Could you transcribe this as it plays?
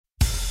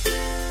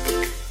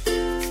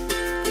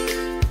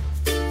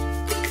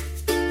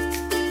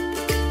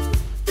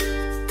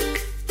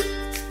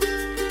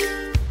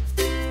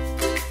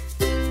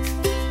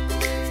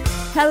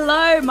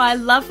Hello, my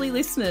lovely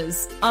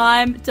listeners.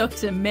 I'm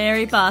Dr.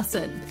 Mary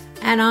Barson.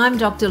 And I'm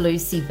Dr.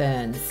 Lucy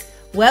Burns.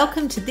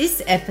 Welcome to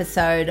this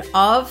episode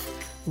of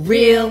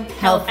Real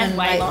Health and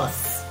Weight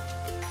Loss.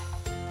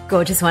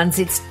 Gorgeous ones,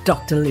 it's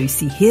Dr.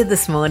 Lucy here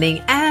this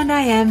morning, and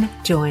I am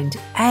joined,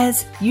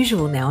 as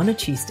usual now on a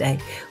Tuesday,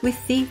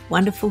 with the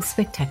wonderful,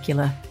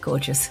 spectacular,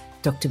 gorgeous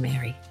Dr.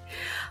 Mary.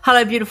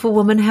 Hello, beautiful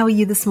woman. How are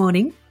you this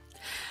morning?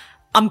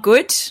 I'm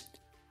good.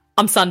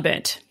 I'm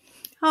sunburnt.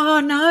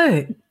 Oh,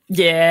 no.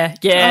 Yeah.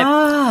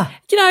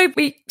 You know,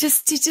 you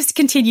just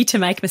continue to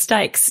make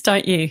mistakes,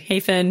 don't you?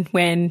 Even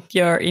when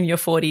you're in your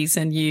 40s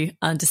and you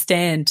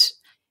understand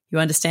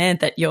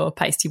that your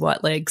pasty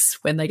white legs,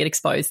 when they get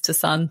exposed to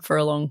sun for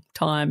a long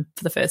time,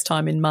 for the first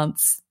time in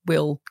months,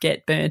 will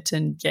get burnt,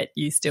 and yet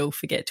you still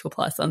forget to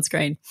apply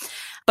sunscreen.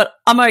 But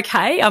I'm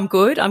okay. I'm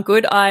good.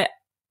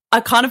 I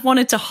kind of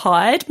wanted to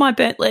hide my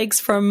burnt legs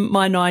from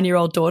my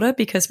 9-year-old daughter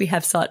because we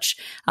have such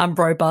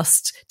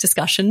robust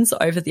discussions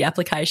over the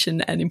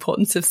application and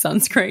importance of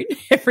sunscreen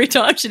every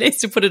time she needs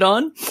to put it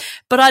on.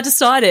 But I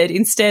decided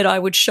instead I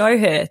would show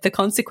her the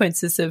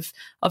consequences of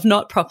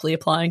not properly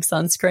applying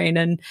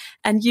sunscreen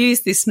and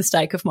use this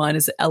mistake of mine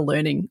as a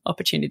learning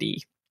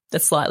opportunity. The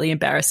slightly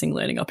embarrassing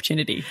learning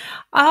opportunity.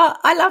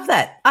 I love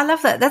that.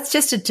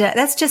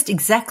 That's just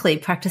exactly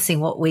practicing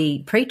what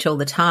we preach all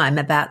the time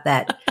about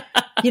that,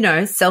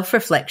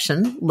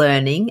 self-reflection,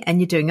 learning,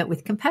 and you're doing it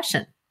with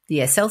compassion, the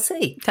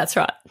SLC. That's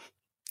right.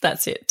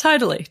 That's it.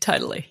 Totally.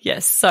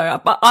 Yes. So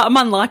I'm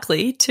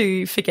unlikely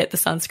to forget the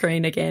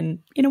sunscreen again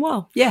in a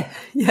while. Yeah,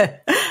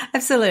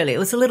 absolutely. It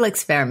was a little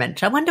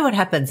experiment. I wonder what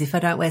happens if I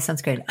don't wear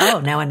sunscreen.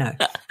 Oh, now I know.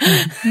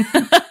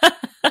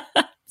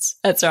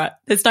 That's right.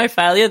 There's no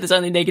failure. There's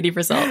only negative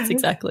results.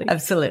 Exactly.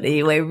 Absolutely.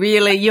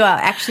 You are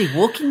actually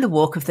walking the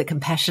walk of the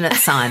compassionate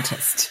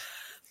scientist.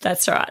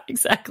 That's right.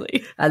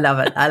 Exactly. I love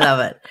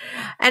it.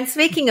 And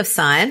speaking of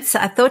science,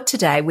 I thought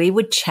today we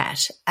would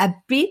chat a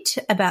bit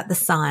about the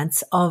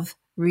science of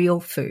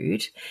real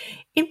food,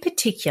 in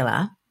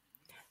particular,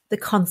 the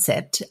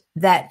concept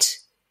that,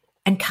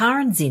 and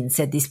Karen Zinn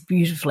said this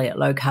beautifully at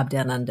Low Carb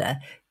Down Under,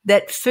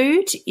 that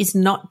food is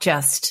not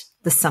just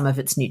the sum of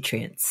its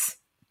nutrients.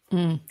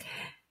 Mm.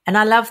 And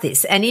I love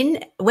this.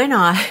 And when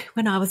I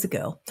was a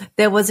girl,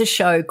 there was a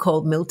show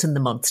called Milton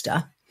the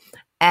Monster,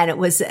 and it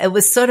was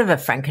sort of a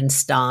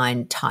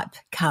Frankenstein type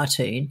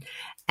cartoon,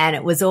 and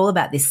it was all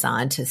about this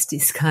scientist,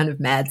 this kind of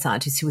mad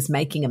scientist who was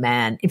making a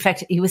man. In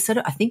fact, he was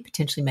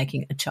potentially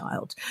making a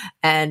child,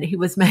 and he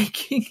was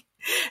making.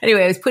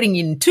 Anyway, he was putting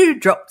in 2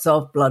 drops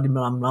of blood,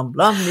 blum, blum,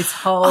 blum, this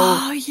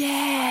whole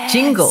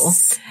jingle.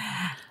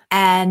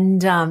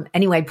 And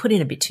anyway, put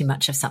in a bit too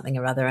much of something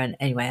or other. And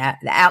anyway,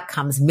 out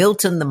comes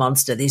Milton the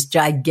Monster, this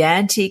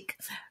gigantic,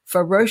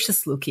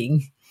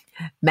 ferocious-looking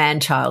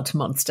man-child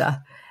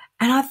monster.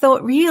 And I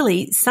thought,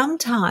 really,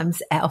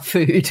 sometimes our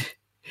food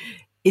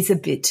is a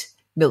bit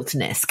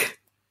Milton-esque.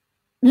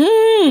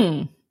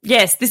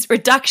 Yes, this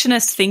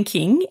reductionist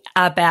thinking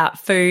about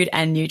food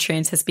and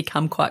nutrients has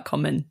become quite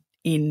common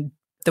in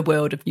the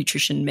world of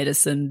nutrition,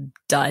 medicine,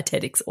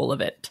 dietetics, all of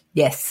it.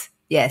 Yes.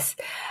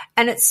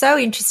 And it's so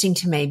interesting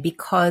to me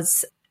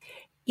because,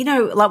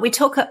 like we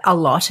talk a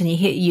lot, and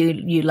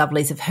you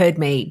lovelies have heard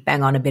me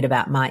bang on a bit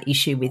about my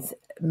issue with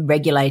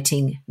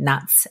regulating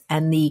nuts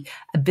and the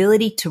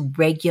ability to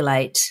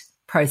regulate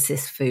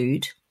processed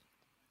food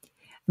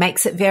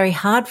makes it very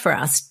hard for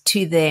us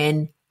to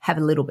then have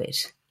a little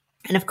bit.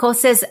 And of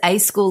course, there's a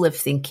school of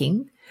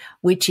thinking,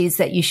 which is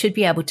that you should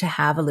be able to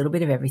have a little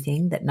bit of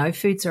everything, that no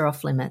foods are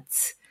off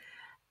limits.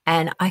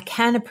 And I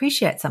can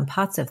appreciate some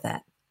parts of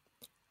that.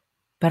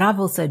 But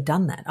I've also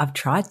done that. I've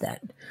tried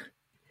that.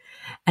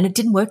 And it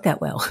didn't work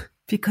that well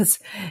because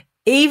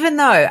even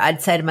though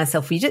I'd say to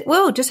myself,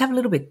 just have a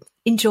little bit,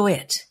 enjoy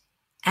it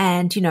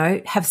and,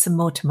 have some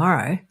more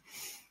tomorrow,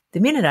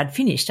 the minute I'd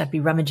finished, I'd be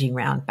rummaging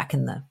around back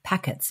in the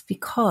packets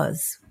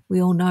because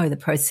we all know the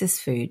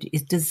processed food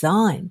is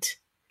designed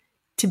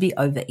to be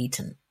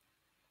overeaten.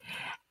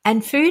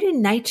 And food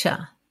in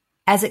nature,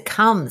 as it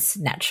comes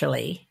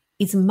naturally,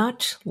 is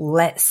much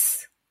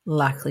less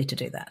likely to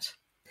do that.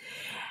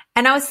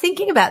 And I was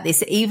thinking about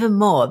this even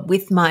more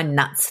with my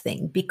nuts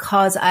thing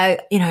because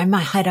in my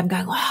head, I'm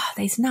going,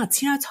 these nuts,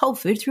 it's whole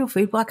food, it's real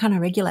food. Why can't I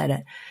regulate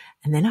it?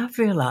 And then I've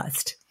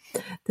realized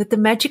that the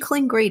magical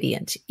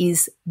ingredient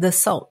is the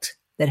salt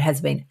that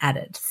has been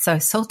added. So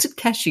salted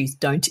cashews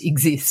don't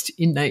exist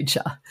in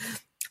nature.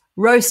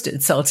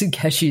 Roasted salted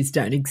cashews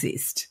don't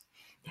exist.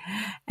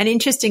 And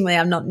interestingly,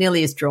 I'm not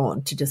nearly as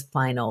drawn to just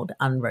plain old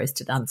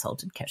unroasted,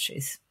 unsalted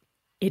cashews.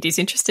 It is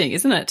interesting,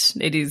 isn't it?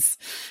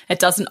 It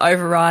doesn't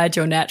override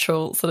your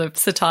natural sort of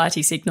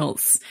satiety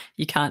signals.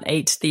 You can't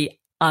eat the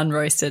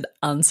unroasted,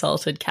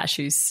 unsalted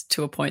cashews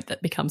to a point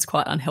that becomes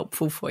quite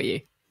unhelpful for you.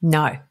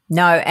 No.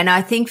 And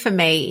I think for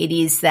me, it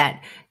is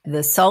that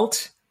the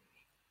salt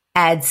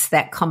adds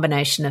that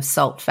combination of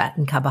salt, fat,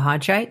 and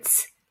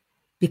carbohydrates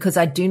because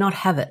I do not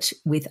have it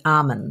with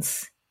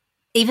almonds.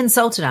 Even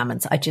salted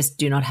almonds, I just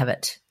do not have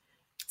it.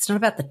 It's not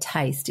about the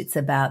taste. It's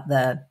about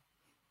the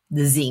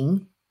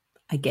zing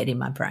I get in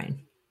my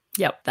brain.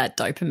 Yep, that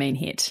dopamine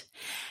hit.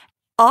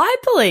 I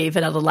believe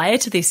another layer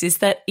to this is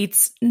that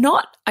it's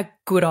not a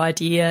good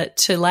idea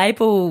to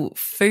label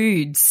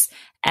foods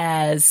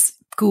as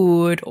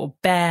good or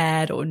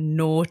bad or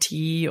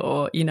naughty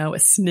or, a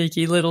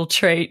sneaky little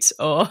treat,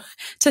 or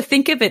to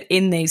think of it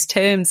in these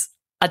terms,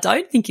 I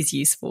don't think is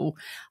useful.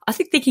 I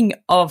think thinking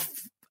of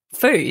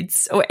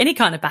foods or any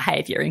kind of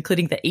behavior,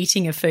 including the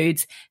eating of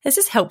foods, is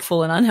just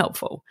helpful and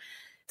unhelpful.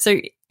 So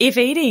if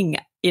eating,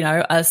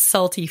 a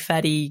salty,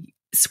 fatty,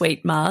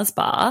 sweet Mars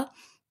bar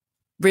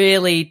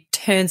really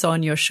turns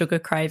on your sugar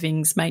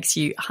cravings, makes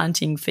you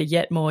hunting for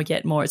yet more,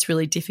 it's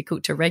really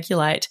difficult to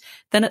regulate,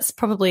 then it's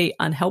probably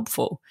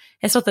unhelpful.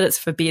 It's not that it's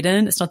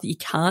forbidden. It's not that you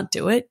can't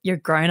do it. You're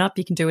grown up.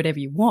 You can do whatever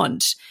you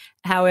want.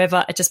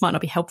 However, it just might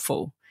not be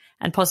helpful,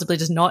 and possibly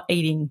just not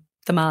eating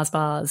the Mars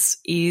bars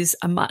is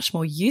a much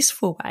more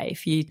useful way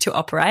for you to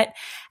operate.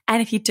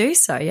 And if you do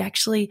so, you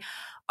actually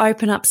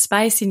open up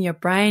space in your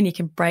brain. You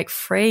can break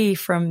free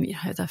from,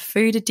 the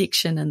food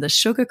addiction and the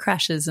sugar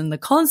crashes and the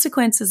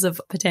consequences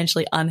of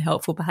potentially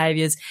unhelpful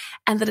behaviors,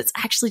 and that it's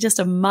actually just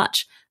a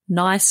much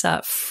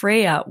nicer,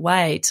 freer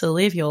way to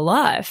live your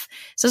life.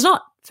 So it's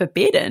not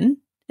forbidden.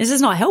 This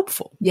is not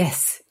helpful.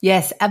 Yes,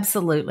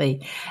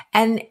 absolutely.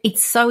 And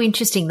it's so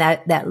interesting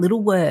that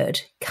little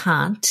word,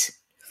 can't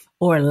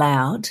or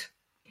allowed,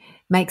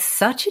 makes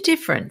such a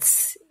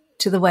difference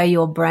to the way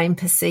your brain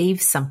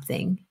perceives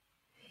something.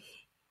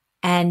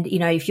 And,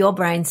 if your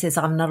brain says,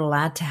 I'm not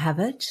allowed to have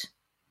it,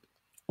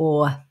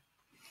 or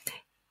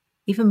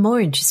even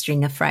more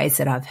interesting, a phrase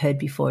that I've heard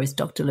before is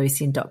Dr.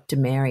 Lucy and Dr.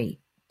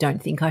 Mary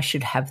don't think I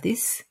should have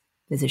this.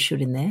 There's a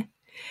should in there.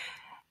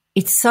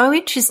 It's so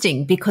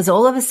interesting because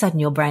all of a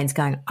sudden your brain's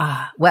going,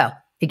 well,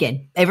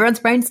 again, everyone's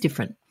brain's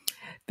different.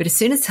 But as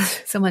soon as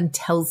someone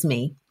tells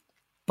me,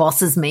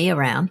 bosses me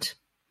around,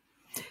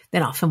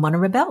 then I often want to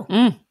rebel.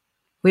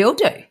 We all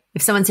do.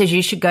 If someone says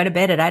you should go to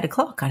bed at 8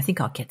 o'clock, I think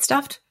I'll get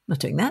stuffed. Not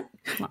doing that.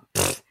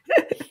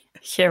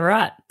 Yeah,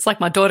 right. It's like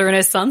my daughter and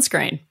her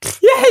sunscreen.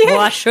 Yeah.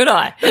 Why should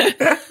I?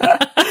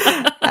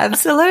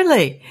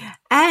 Absolutely.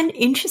 And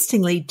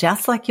interestingly,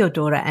 just like your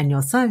daughter and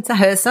your son, so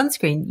her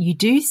sunscreen, you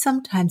do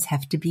sometimes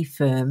have to be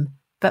firm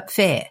but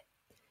fair.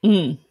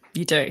 You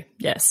do,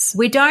 yes.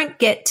 We don't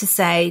get to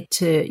say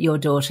to your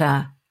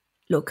daughter,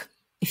 look,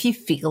 if you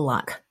feel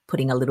like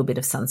putting a little bit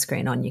of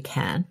sunscreen on, you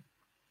can,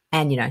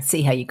 and,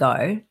 see how you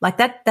go. Like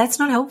that's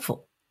not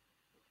helpful.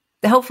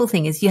 The helpful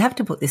thing is you have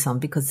to put this on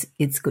because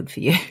it's good for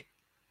you.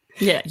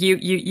 Yeah,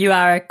 you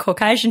are a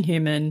Caucasian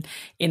human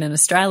in an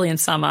Australian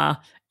summer.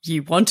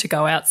 You want to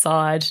go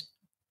outside.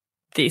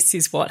 This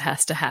is what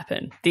has to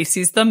happen. This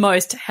is the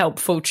most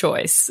helpful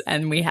choice,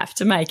 and we have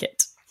to make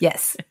it.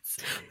 Yes.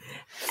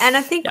 And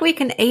I think we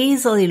can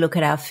easily look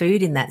at our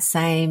food in that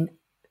same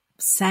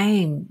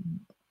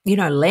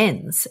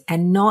lens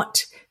and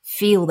not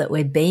feel that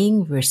we're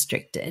being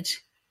restricted.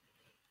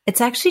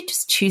 It's actually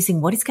just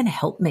choosing what is going to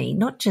help me,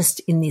 not just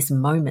in this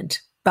moment,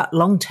 but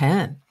long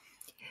term.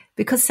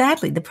 Because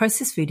sadly, the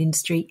processed food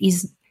industry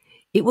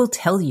it will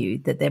tell you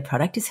that their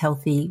product is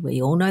healthy.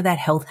 We all know that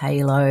health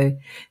halo.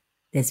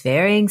 There's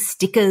varying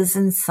stickers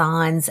and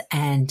signs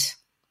and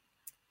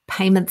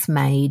payments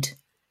made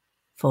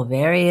for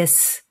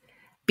various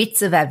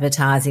bits of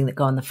advertising that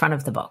go on the front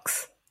of the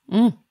box.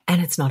 And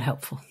it's not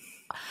helpful.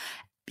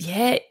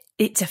 Yeah,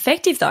 it's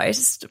effective though.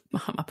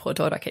 My poor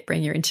daughter, I keep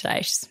bringing her in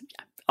today.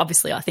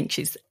 Obviously, I think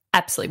she's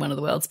absolutely one of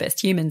the world's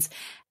best humans.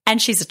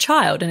 And she's a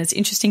child, and it's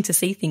interesting to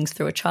see things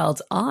through a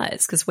child's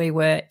eyes, because we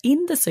were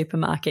in the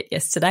supermarket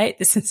yesterday.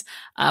 This is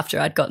after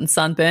I'd gotten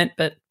sunburnt,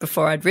 but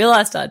before I'd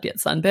realised I'd get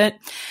sunburnt,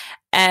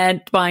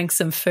 and buying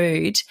some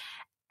food.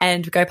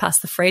 And we go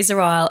past the freezer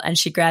aisle, and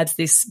she grabs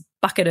this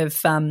bucket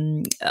of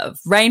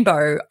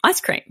rainbow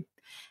ice cream.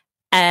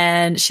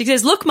 And she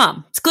says, look,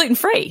 Mum, it's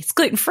gluten-free. It's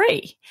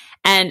gluten-free.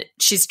 And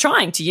she's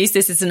trying to use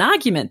this as an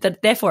argument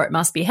that therefore it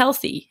must be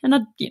healthy.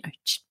 And,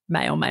 she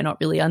may or may not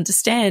really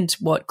understand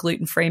what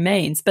gluten-free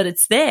means, but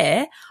it's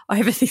there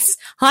over this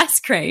ice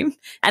cream.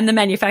 And the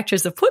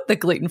manufacturers have put the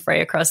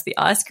gluten-free across the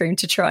ice cream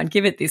to try and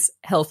give it this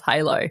health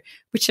halo,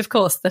 which, of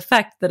course, the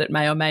fact that it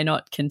may or may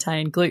not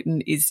contain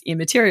gluten is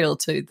immaterial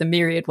to the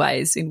myriad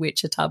ways in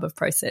which a tub of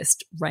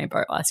processed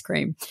rainbow ice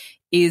cream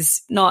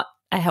is not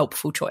a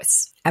helpful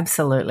choice.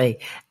 Absolutely.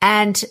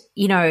 And,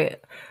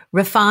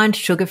 refined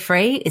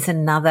sugar-free is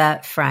another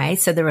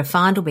phrase. So the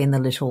refined will be in the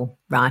little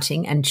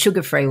writing and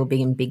sugar-free will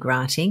be in big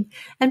writing.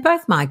 And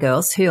both my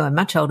girls, who are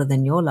much older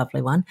than your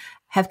lovely one,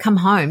 have come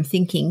home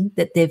thinking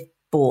that they've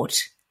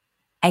bought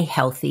a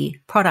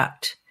healthy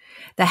product.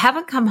 They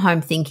haven't come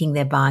home thinking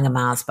they're buying a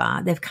Mars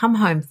bar. They've come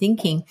home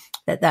thinking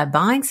that they're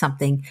buying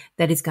something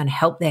that is going to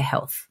help their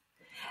health.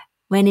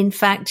 When in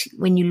fact,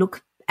 when you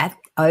look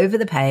over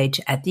the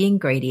page at the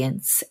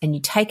ingredients and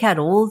you take out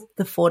all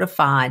the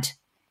fortified.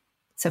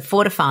 So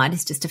fortified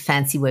is just a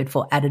fancy word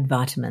for added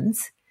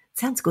vitamins.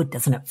 Sounds good,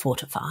 doesn't it?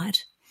 Fortified.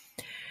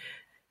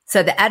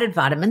 So the added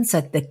vitamins,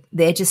 so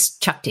they're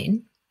just chucked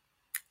in.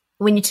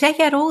 When you take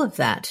out all of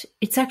that,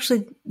 it's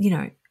actually,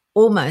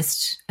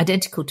 almost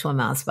identical to a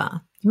Mars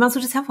bar. You might as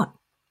well just have one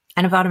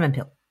and a vitamin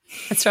pill.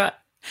 That's right.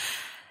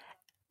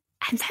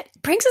 And that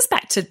brings us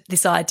back to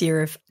this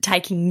idea of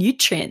taking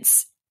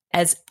nutrients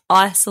as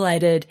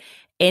isolated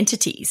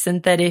entities,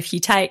 and that if you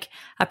take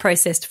a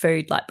processed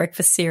food like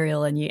breakfast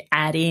cereal and you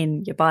add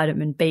in your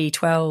vitamin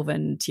B12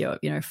 and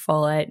your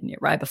folate and your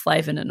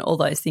riboflavin and all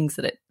those things,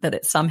 that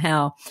it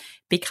somehow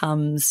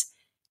becomes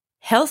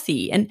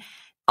healthy. And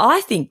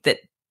I think that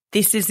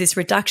this is this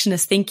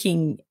reductionist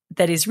thinking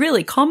that is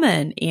really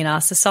common in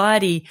our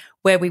society,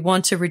 where we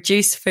want to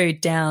reduce food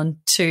down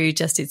to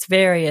just its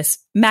various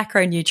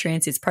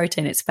macronutrients, its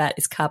protein, its fat,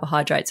 its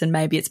carbohydrates, and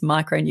maybe its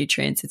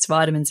micronutrients, its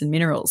vitamins and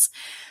minerals.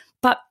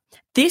 But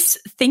this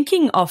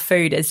thinking of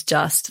food as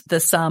just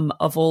the sum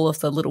of all of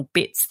the little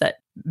bits that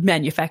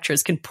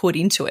manufacturers can put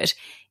into it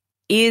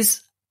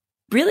is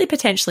really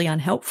potentially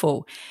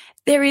unhelpful.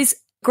 There is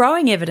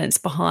growing evidence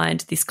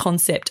behind this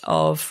concept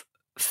of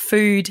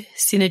food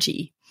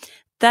synergy.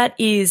 That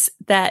is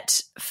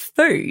that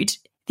food,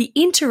 the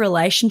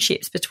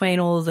interrelationships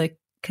between all the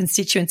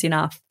constituents in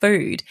our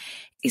food,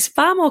 is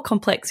far more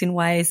complex in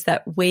ways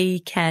that we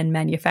can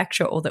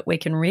manufacture or that we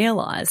can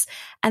realize,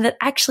 and that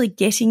actually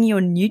getting your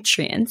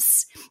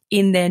nutrients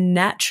in their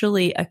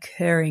naturally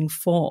occurring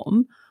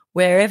form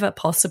wherever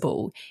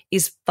possible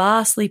is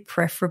vastly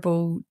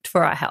preferable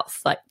for our health.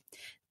 Like,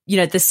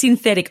 the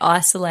synthetic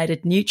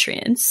isolated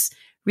nutrients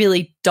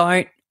really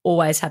don't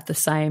always have the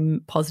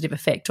same positive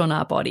effect on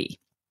our body.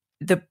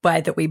 The way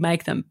that we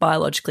make them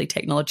biologically,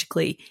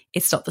 technologically,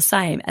 it's not the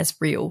same as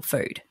real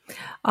food.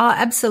 Oh,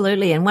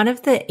 absolutely. And one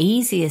of the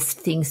easiest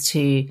things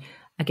to,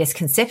 I guess,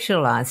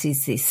 conceptualize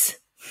is this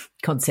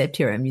concept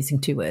here, I'm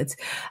using two words,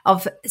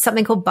 of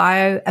something called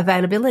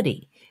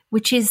bioavailability,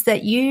 which is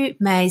that you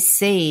may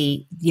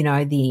see,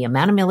 the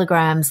amount of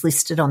milligrams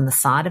listed on the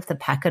side of the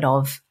packet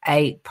of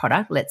a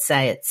product. Let's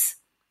say it's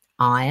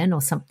iron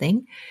or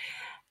something,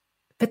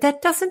 but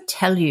that doesn't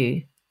tell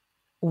you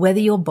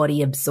whether your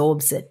body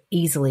absorbs it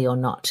easily or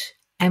not.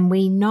 And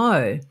we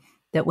know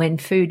that when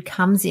food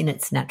comes in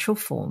its natural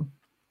form,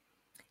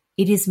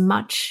 it is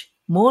much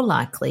more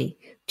likely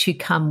to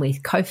come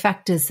with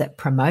cofactors that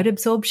promote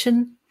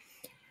absorption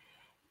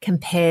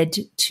compared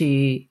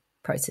to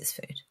processed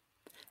food.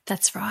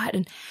 That's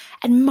right.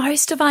 And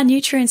most of our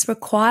nutrients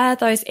require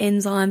those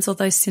enzymes or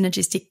those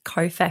synergistic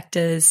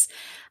cofactors.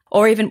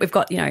 Or even we've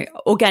got,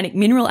 organic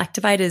mineral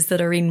activators that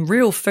are in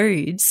real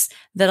foods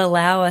that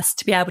allow us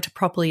to be able to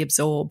properly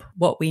absorb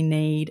what we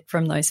need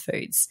from those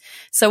foods.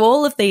 So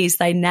all of these,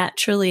 they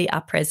naturally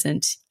are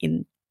present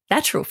in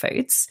natural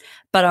foods,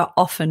 but are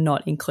often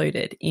not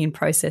included in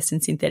processed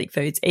and synthetic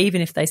foods.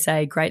 Even if they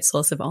say great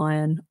source of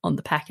iron on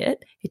the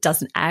packet, it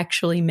doesn't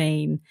actually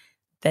mean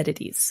that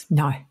it is.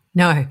 No.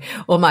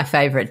 Or my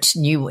favourite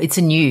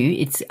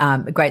it's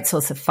a great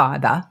source of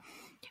fibre,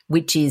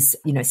 which is,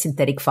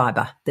 synthetic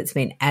fibre that's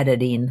been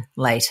added in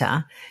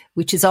later,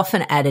 which is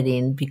often added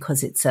in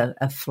because it's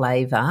a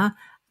flavour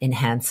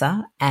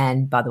enhancer.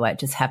 And by the way, it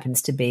just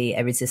happens to be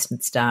a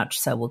resistant starch,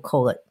 so we'll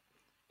call it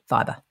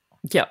fibre.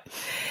 Yep.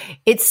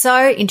 It's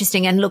so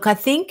interesting. And look, I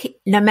think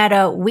no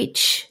matter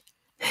which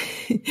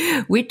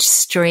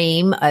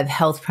stream of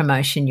health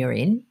promotion you're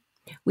in,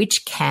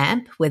 which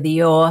camp, whether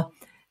you're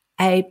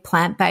a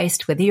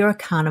plant-based, whether you're a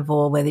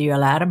carnivore, whether you're a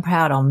loud and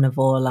proud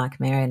omnivore like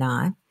Mary and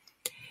I,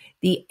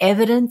 the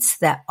evidence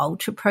that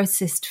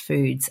ultra-processed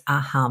foods are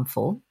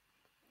harmful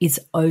is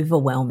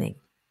overwhelming.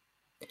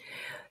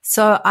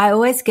 So I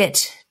always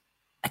get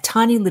a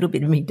tiny little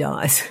bit of me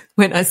dies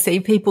when I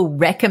see people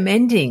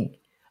recommending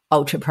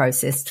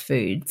ultra-processed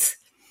foods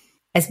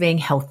as being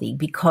healthy,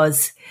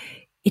 because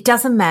it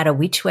doesn't matter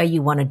which way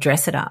you want to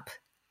dress it up,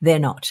 they're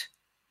not.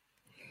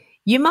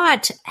 You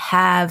might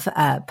have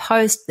a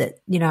post that,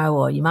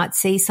 or you might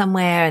see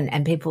somewhere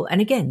and people, and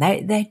again,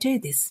 they do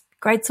this,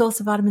 great source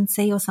of vitamin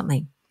C or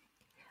something.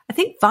 I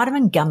think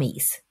vitamin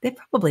gummies, they're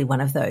probably one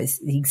of those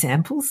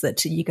examples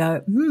that you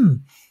go,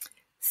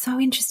 so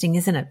interesting,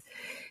 isn't it?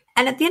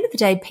 And at the end of the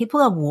day,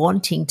 people are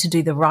wanting to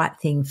do the right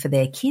thing for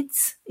their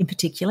kids in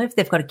particular. If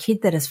they've got a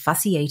kid that is a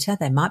fussy eater,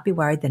 they might be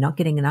worried they're not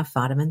getting enough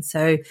vitamins.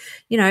 So,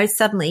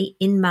 suddenly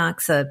in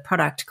marks a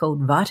product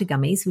called Vita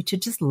Gummies, which are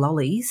just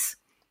lollies,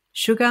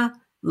 sugar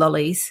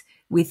lollies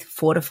with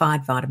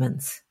fortified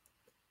vitamins.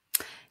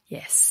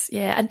 Yes.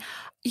 Yeah. And,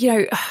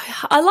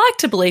 I like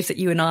to believe that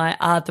you and I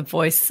are the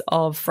voice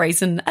of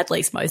reason, at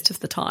least most of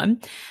the time.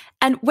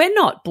 And we're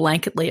not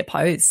blanketly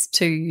opposed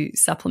to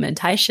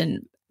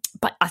supplementation,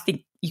 but I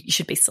think you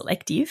should be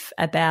selective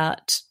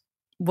about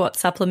what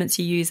supplements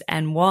you use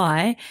and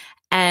why.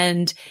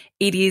 And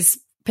it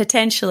is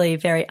potentially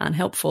very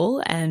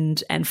unhelpful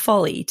and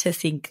folly to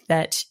think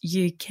that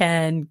you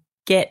can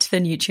get the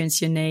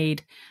nutrients you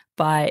need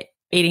by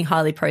eating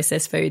highly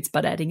processed foods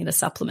but adding in a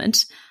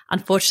supplement.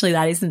 Unfortunately,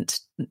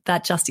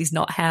 that just is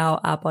not how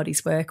our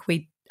bodies work.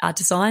 We are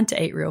designed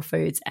to eat real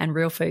foods, and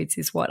real foods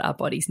is what our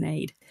bodies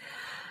need.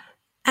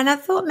 And I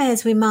thought,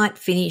 Maz, we might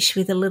finish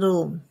with a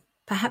little,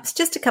 perhaps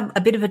just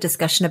a bit of a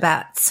discussion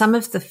about some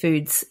of the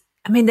foods.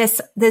 I mean,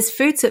 there's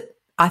foods that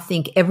I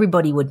think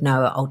everybody would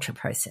know are ultra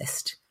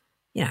processed.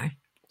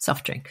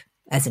 Soft drink.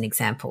 as an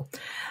example.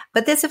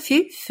 But there's a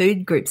few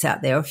food groups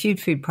out there, or a few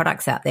food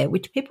products out there,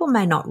 which people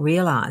may not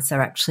realize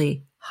are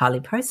actually highly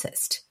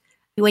processed.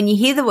 When you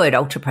hear the word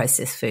ultra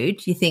processed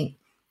food, you think,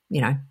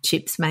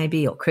 chips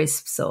maybe, or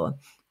crisps or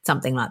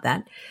something like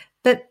that.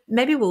 But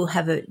maybe we'll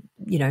have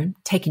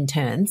take in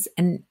turns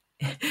and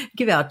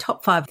give our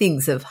top 5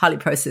 things of highly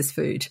processed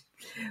food.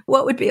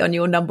 What would be on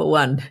your number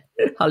 1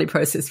 highly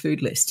processed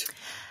food list?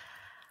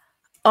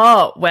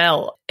 Oh,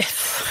 well,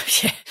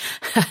 yeah.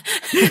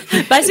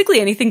 Basically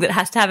anything that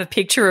has to have a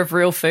picture of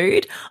real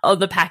food on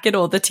the packet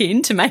or the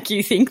tin to make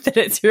you think that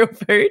it's real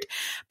food.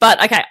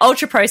 But okay,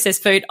 ultra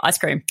processed food, ice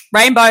cream,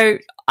 rainbow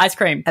ice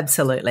cream.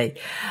 Absolutely.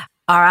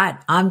 All right,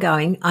 I'm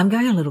going a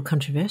little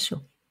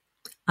controversial.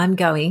 I'm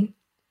going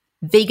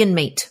vegan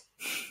meat.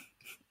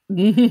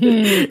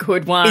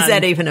 Good one. Is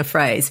that even a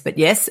phrase? But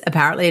yes,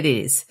 apparently it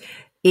is.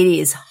 It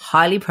is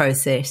highly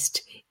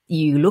processed.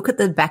 You look at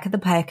the back of the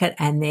packet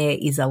and there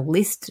is a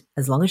list,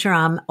 as long as your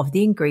arm, of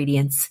the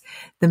ingredients,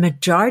 the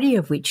majority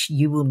of which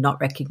you will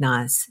not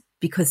recognize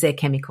because they're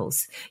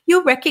chemicals.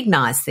 You'll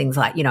recognize things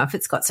like, if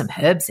it's got some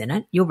herbs in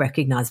it, you'll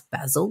recognize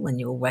basil and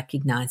you'll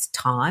recognize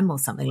thyme or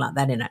something like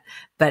that in it.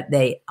 But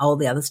all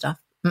the other stuff,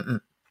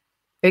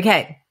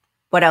 Okay,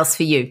 what else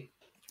for you?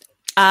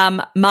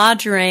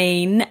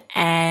 Margarine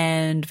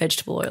and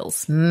vegetable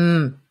oils.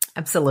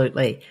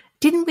 Absolutely.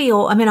 Didn't we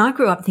all? I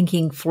grew up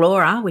thinking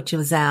Flora, which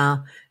was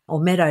or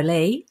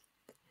Meadowlee,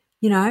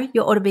 you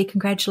ought to be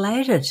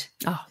congratulated.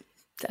 Oh,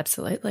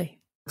 absolutely.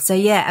 So,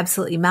 yeah,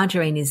 absolutely.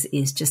 Margarine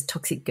is just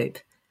toxic goop.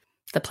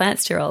 The plant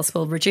sterols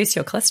will reduce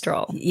your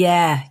cholesterol.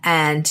 Yeah,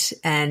 and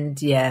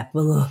yeah.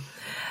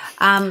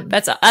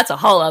 That's a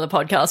whole other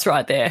podcast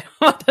right there.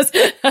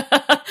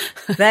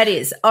 That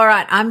is. All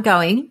right, I'm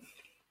going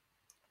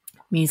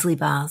muesli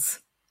bars.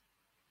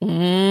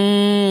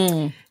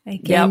 Again,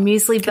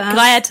 muesli bars. Could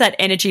I add to that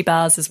energy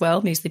bars as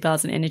well? Muesli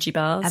bars and energy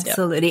bars.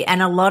 Absolutely. Yep.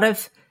 And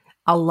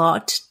a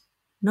lot,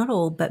 not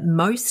all, but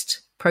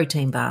most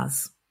protein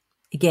bars.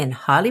 Again,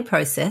 highly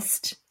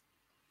processed,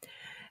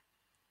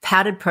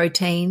 powdered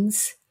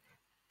proteins.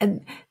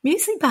 And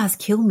muesli bars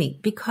kill me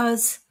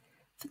because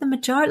for the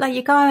majority,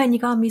 you go on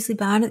muesli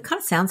bar and it kind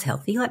of sounds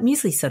healthy. Like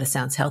muesli sort of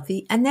sounds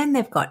healthy. And then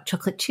they've got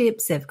chocolate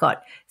chips. They've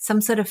got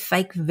some sort of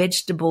fake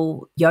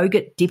vegetable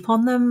yogurt dip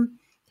on them.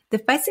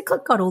 They've basically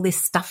got all this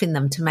stuff in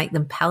them to make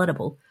them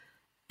palatable.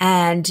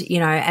 And,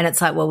 and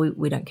it's like, well,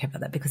 we don't care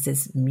about that because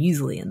there's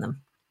muesli in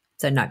them.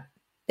 So, no,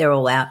 they're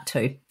all out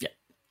too. Yeah.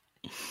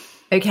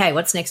 Okay,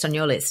 what's next on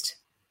your list?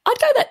 I'd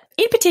go that,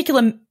 in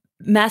particular,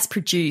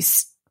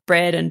 mass-produced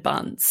bread and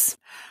buns.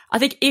 I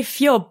think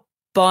if you're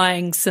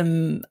buying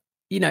some,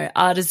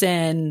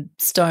 artisan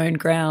stone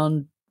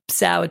ground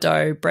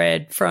sourdough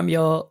bread from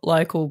your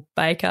local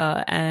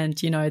baker and,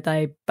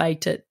 they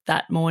baked it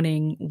that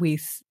morning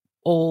with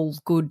all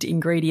good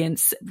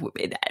ingredients,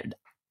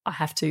 I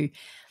have to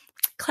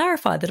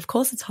clarify that, of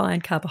course, it's high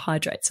in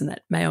carbohydrates and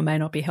that may or may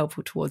not be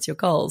helpful towards your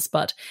goals,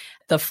 but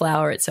the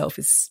flour itself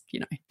is,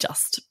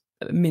 just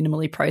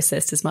minimally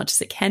processed as much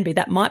as it can be.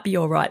 That might be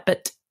all right,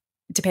 but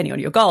depending on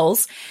your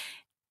goals,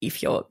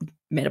 if you're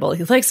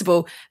metabolically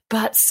flexible,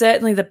 but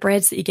certainly the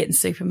breads that you get in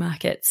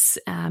supermarkets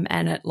and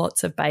at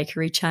lots of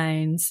bakery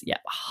chains,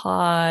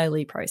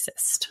 highly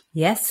processed.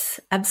 Yes,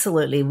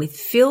 absolutely.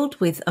 Filled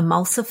with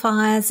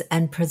emulsifiers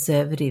and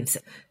preservatives.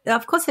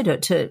 Of course, they do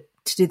it to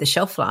do the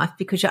shelf life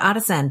because your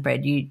artisan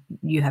bread,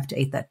 you have to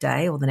eat that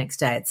day or the next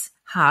day. It's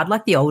hard,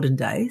 like the olden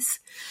days.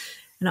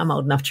 And I'm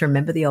old enough to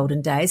remember the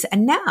olden days.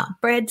 And now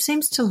bread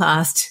seems to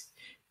last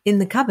in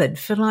the cupboard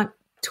for like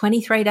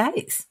 23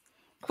 days.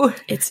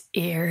 It's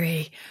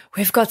eerie.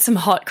 We've got some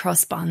hot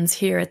cross buns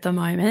here at the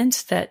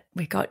moment that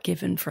we got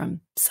given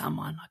from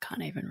someone. I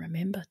can't even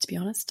remember, to be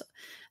honest.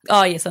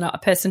 Oh, yes, I know a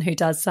person who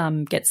does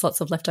gets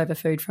lots of leftover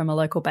food from a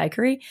local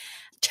bakery,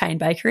 chain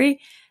bakery,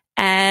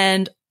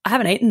 and I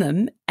haven't eaten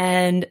them,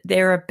 and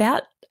they're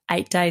about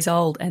 8 days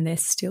old and they're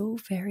still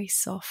very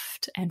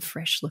soft and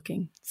fresh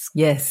looking.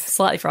 Yes.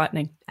 Slightly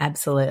frightening.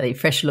 Absolutely.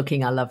 Fresh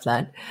looking. I love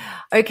that.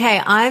 Okay.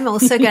 I'm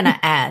also going to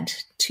add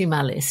to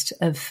my list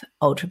of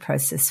ultra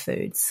processed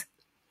foods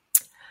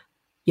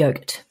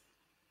yogurt.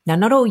 Now,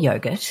 not all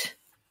yogurt.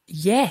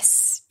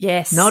 Yes.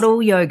 Not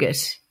all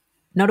yogurt.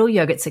 Not all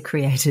yogurts are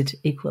created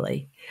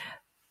equally,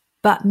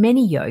 but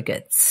many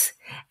yogurts,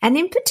 and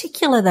in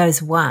particular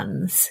those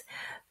ones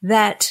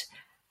that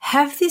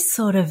have this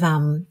sort of,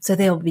 so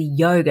there'll be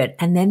yogurt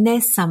and then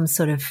there's some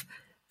sort of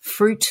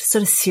fruit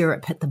sort of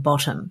syrup at the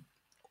bottom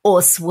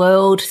or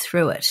swirled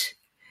through it.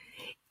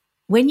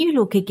 When you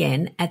look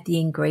again at the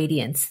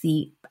ingredients,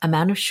 the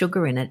amount of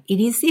sugar in it, it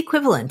is the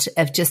equivalent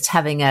of just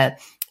having a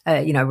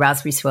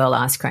raspberry swirl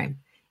ice cream.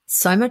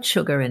 So much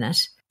sugar in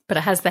it. But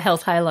it has the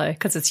health halo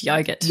because it's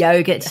yogurt.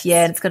 Yes.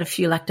 Yeah, and it's got a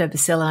few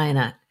lactobacilli in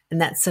it, and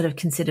that's sort of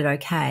considered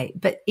okay.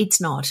 But it's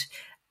not.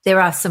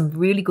 There are some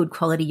really good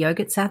quality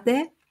yogurts out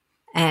there.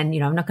 And,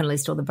 I'm not going to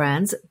list all the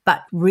brands,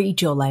 but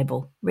read your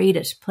label. Read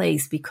it,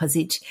 please, because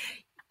if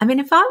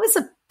I was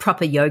a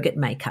proper yogurt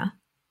maker,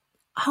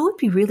 I would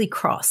be really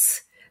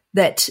cross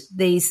that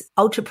these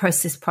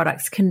ultra-processed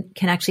products can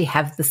actually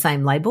have the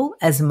same label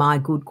as my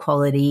good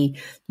quality,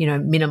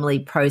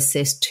 minimally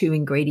processed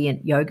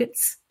 2-ingredient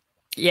yogurts?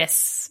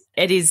 Yes,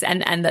 it is.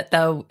 And that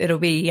it'll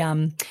be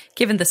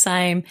given the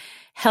same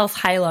health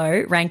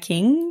halo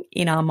ranking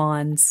in our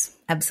minds.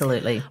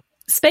 Absolutely.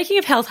 Speaking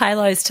of health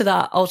halos to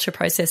the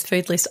ultra-processed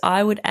food list,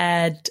 I would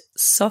add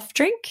soft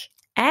drink.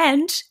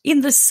 And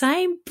in the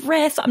same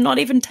breath, I'm not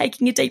even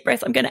taking a deep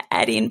breath, I'm going to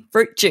add in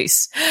fruit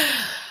juice.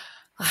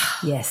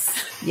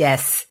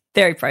 Yes.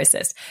 Very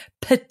processed,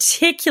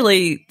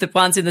 particularly the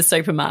ones in the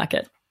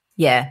supermarket.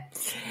 Yeah.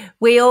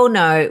 We all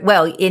know,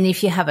 well, and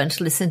if you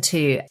haven't listened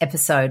to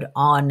episode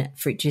on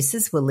fruit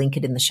juices, we'll link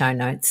it in the show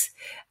notes,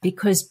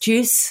 because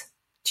juice,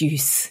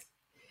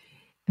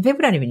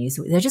 people don't even use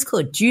it. They just call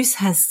it juice,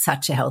 has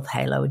such a health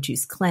halo, a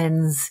juice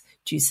cleanse,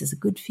 juices are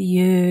good for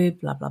you,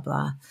 blah, blah,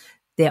 blah.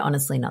 They're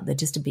honestly not. They're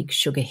just a big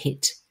sugar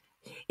hit.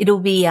 It'll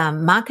be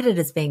marketed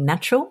as being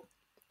natural,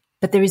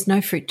 but there is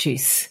no fruit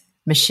juice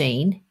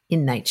machine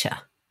in nature.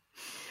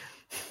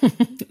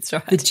 That's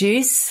right. The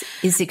juice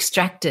is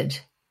extracted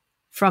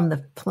from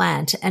the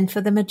plant, and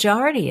for the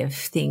majority of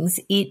things,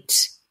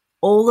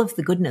 all of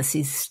the goodness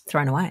is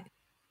thrown away.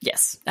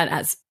 Yes, and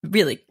as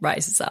really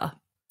raises the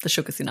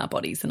sugars in our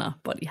bodies, and our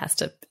body has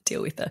to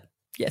deal with a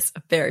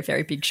very,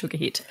 very big sugar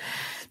hit.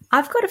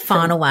 I've got a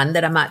final one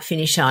that I might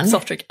finish on.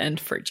 Soft drink and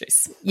fruit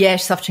juice. Yeah,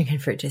 soft drink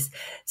and fruit juice.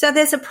 So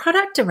there's a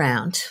product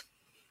around,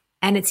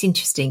 and it's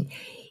interesting.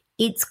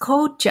 It's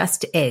called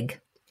Just Egg,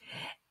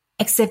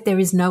 except there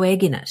is no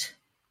egg in it.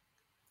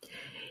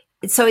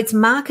 So it's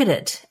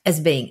marketed as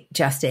being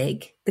Just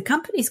Egg. The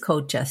company's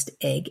called Just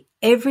Egg.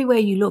 Everywhere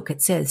you look,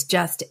 it says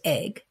Just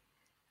Egg.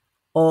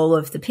 All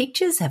of the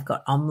pictures have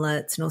got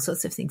omelettes and all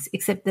sorts of things,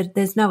 except that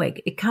there's no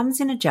egg. It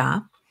comes in a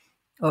jar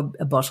or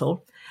a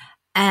bottle,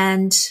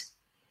 and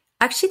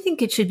I actually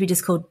think it should be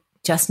just called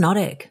Just Not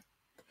Egg.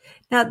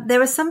 Now,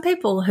 there are some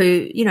people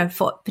who,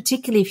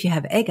 particularly if you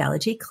have egg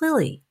allergy,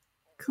 clearly,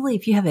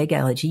 if you have egg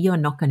allergy, you are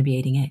not going to be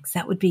eating eggs.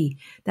 That would be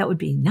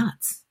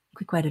nuts.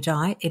 Quick way to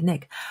die, eat an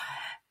egg.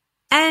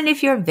 And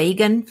if you're a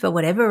vegan for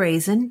whatever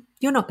reason,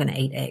 you're not going to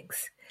eat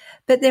eggs.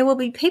 But there will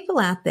be people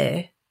out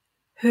there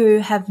who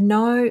have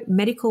no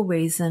medical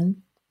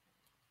reason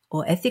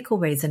or ethical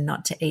reason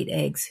not to eat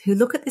eggs, who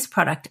look at this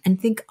product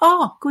and think,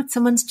 oh, good,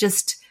 someone's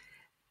just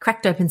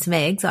cracked open some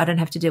eggs. I don't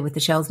have to deal with the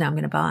shells now. I'm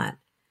going to buy it.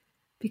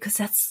 Because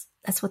that's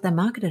what they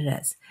marketed it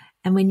as.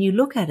 And when you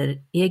look at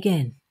it,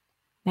 again,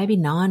 maybe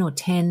 9 or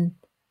 10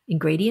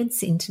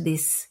 ingredients into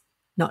this,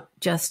 not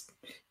just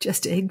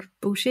egg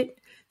bullshit.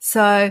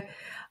 So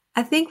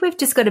I think we've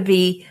just got to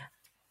be,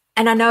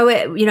 and I know,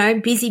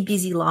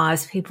 busy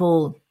lives,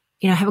 people,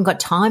 haven't got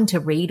time to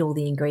read all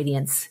the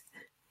ingredients.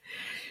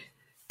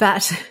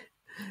 But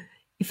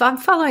if I'm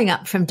following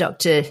up from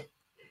Dr.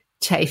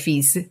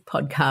 Chafee's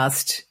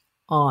podcast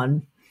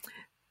on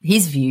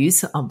his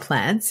views on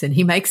plants, and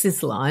he makes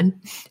this line,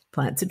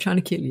 plants are trying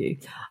to kill you,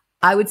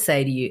 I would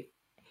say to you,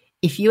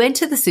 if you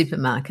enter the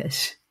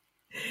supermarket,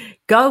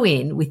 go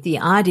in with the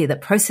idea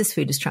that processed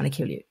food is trying to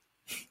kill you.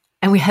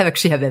 And we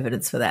actually have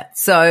evidence for that.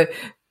 So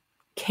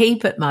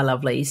keep it, my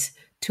lovelies,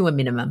 to a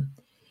minimum.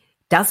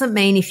 Doesn't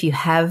mean if you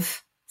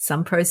have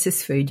some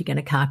processed food, you're going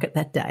to cark it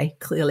that day.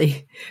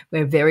 Clearly,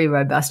 we're very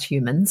robust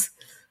humans.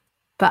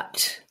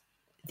 But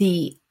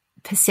the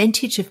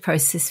percentage of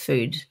processed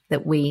food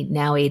that we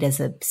now eat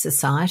as a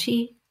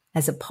society,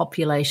 as a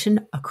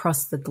population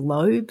across the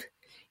globe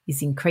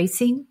is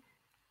increasing,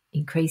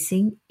 and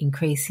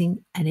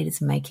it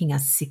is making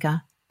us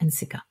sicker and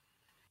sicker.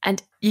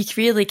 And you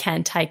really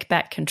can take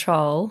back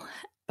control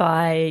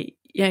by,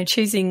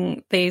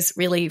 choosing these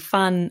really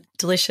fun,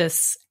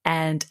 delicious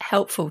and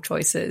helpful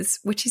choices,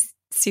 which is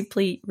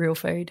simply real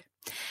food.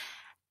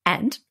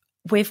 And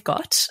we've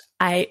got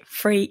a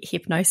free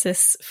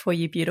hypnosis for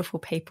you beautiful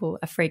people,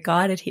 a free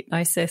guided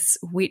hypnosis,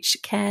 which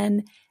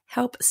can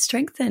help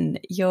strengthen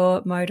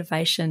your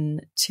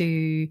motivation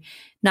to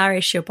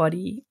nourish your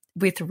body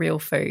with real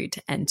food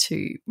and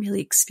to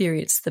really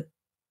experience the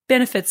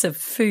benefits of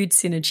food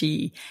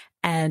synergy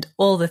and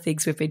all the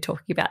things we've been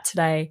talking about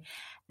today.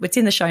 It's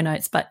in the show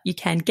notes, but you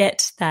can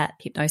get that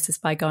hypnosis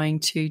by going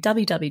to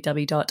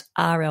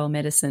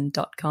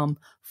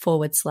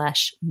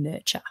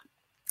www.rlmedicine.com/nurture.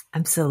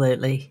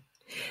 Absolutely.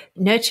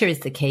 Nurture is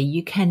the key.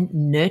 You can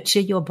nurture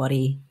your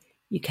body.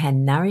 You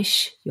can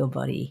nourish your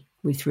body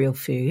with real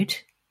food.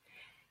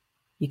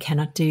 You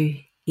cannot do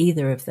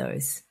either of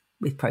those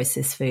with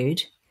processed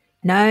food.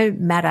 No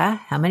matter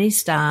how many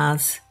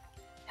stars,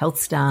 health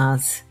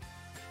stars,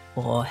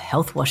 or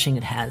health washing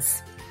it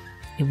has,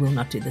 it will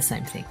not do the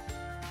same thing.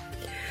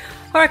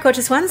 All right,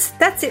 gorgeous ones,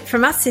 that's it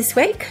from us this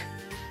week.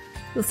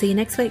 We'll see you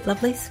next week,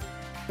 lovelies.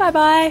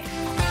 Bye-bye.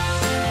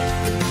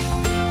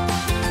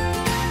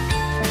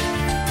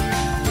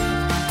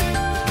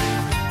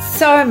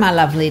 So, my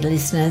lovely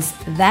listeners,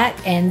 that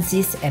ends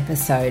this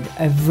episode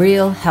of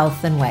Real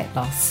Health and Weight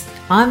Loss.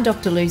 I'm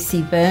Dr.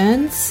 Lucy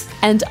Burns.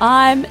 And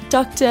I'm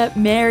Dr.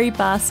 Mary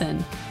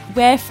Barson.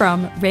 We're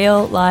from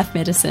Real Life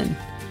Medicine.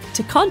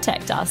 to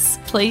contact us,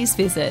 please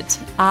visit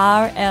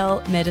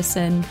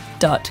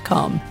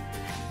rlmedicine.com.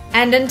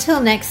 And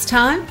until next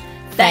time,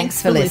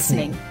 thanks for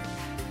listening.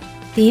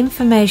 The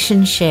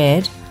information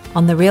shared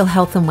on the Real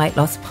Health and Weight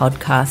Loss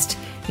podcast,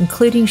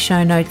 including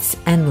show notes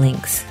and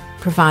links,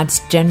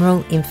 provides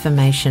general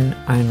information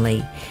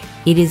only.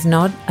 It is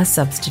not a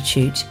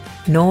substitute,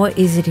 nor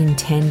is it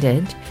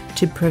intended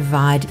to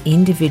provide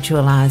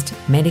individualised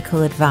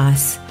medical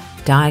advice,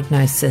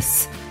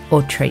 diagnosis,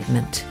 or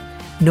treatment,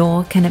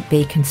 nor can it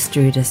be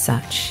construed as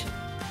such.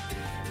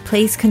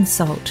 Please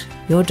consult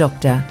your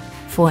doctor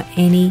for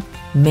any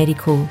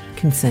medical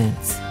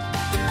concerns.